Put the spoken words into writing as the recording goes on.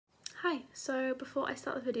Hi, so before I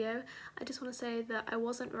start the video, I just want to say that I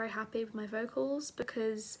wasn't very happy with my vocals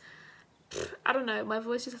because, I don't know, my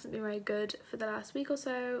voice just hasn't been very good for the last week or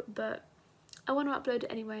so, but I want to upload it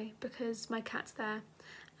anyway because my cat's there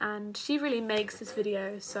and she really makes this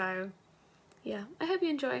video, so yeah, I hope you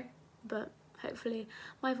enjoy, but hopefully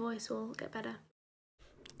my voice will get better.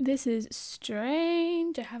 This is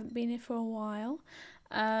strange, I haven't been here for a while.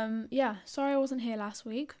 Yeah, sorry I wasn't here last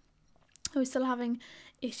week. I was still having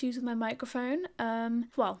issues with my microphone.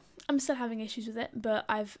 Well, I'm still having issues with it, but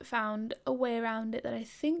I've found a way around it that I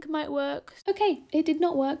think might work. Okay, it did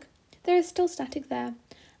not work. There is still static there,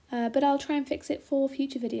 but I'll try and fix it for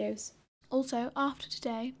future videos. Also, after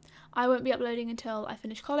today, I won't be uploading until I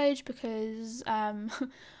finish college because, well,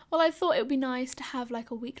 I thought it would be nice to have like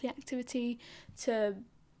a weekly activity to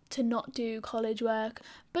not do college work,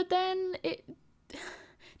 but then it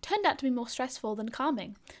turned out to be more stressful than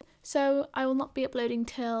calming. So I will not be uploading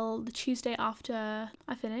till the Tuesday after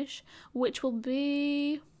I finish, which will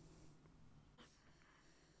be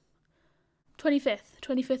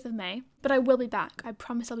 25th of May. But I will be back, I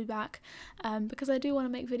promise I'll be back, because I do want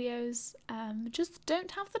to make videos, just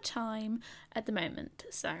don't have the time at the moment,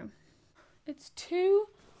 so. It's too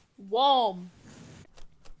warm.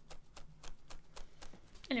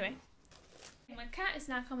 Anyway, my cat is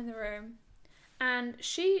now come in the room. And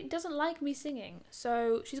she doesn't like me singing,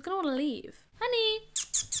 so she's gonna want to leave. Honey!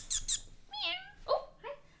 Meow. Oh,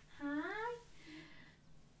 hi. Hi.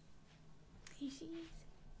 Here she is.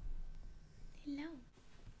 Hello.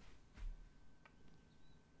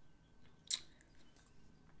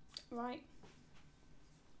 Right.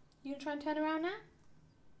 You gonna try and turn around now?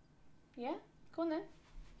 Yeah? Go on then.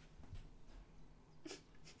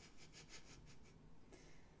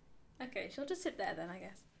 Okay, she'll just sit there then, I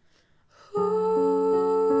guess.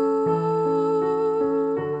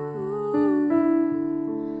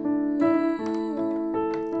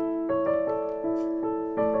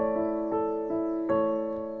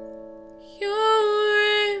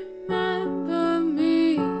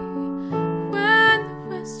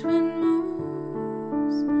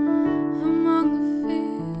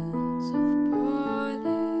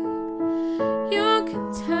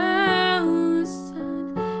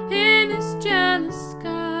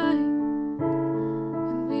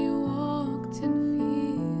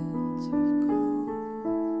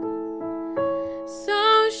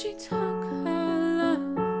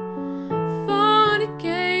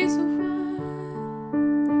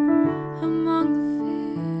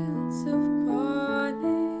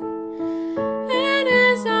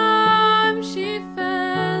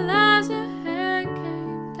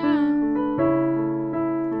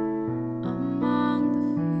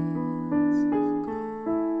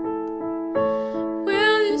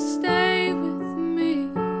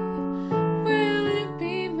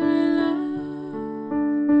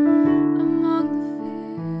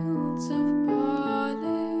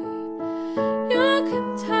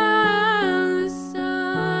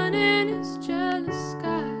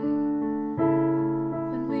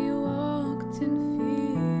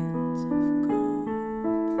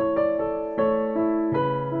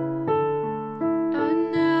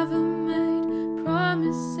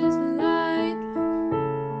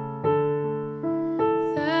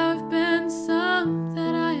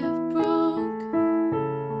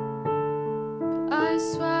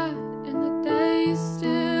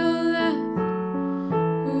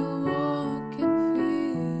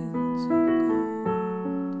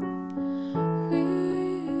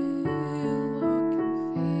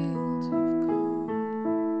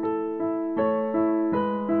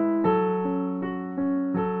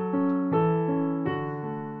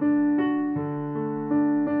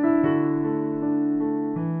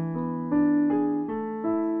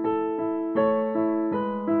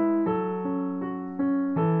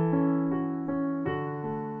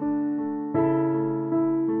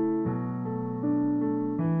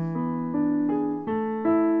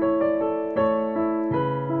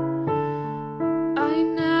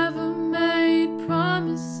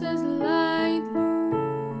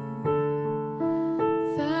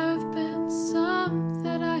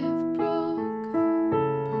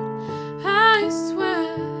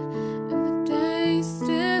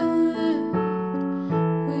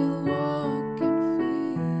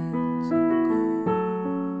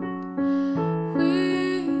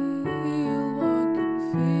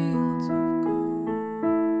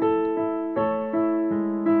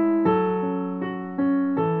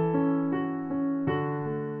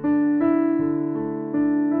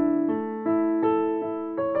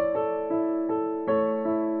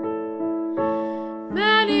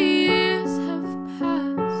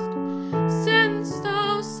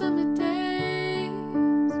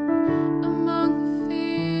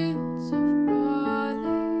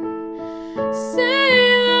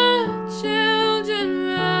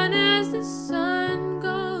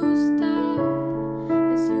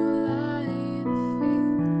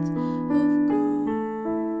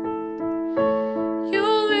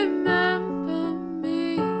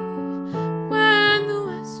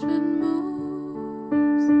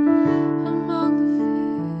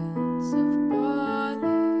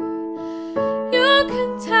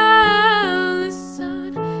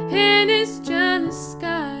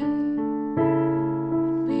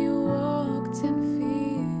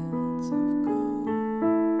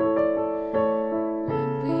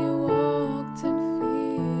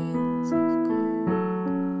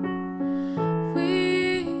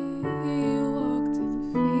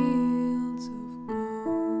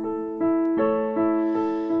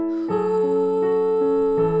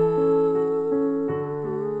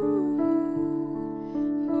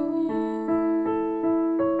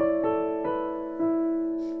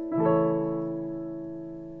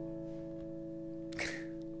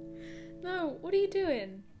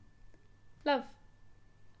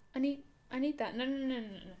 I need that. No.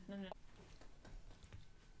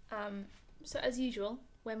 So as usual,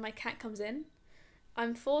 when my cat comes in,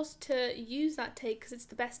 I'm forced to use that take because it's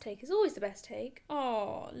the best take. It's always the best take.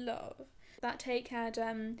 Oh, love. That take had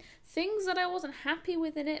things that I wasn't happy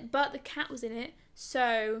with in it, but the cat was in it.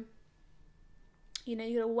 So, you know,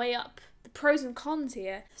 you gotta weigh up the pros and cons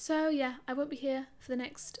here. So yeah, I won't be here for the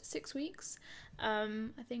next 6 weeks. I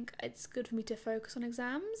think it's good for me to focus on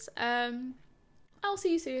exams. I'll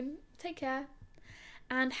see you soon. Take care.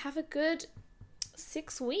 And have a good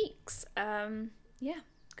 6 weeks. Yeah,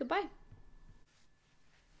 goodbye.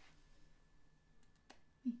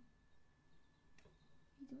 What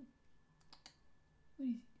are you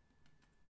doing?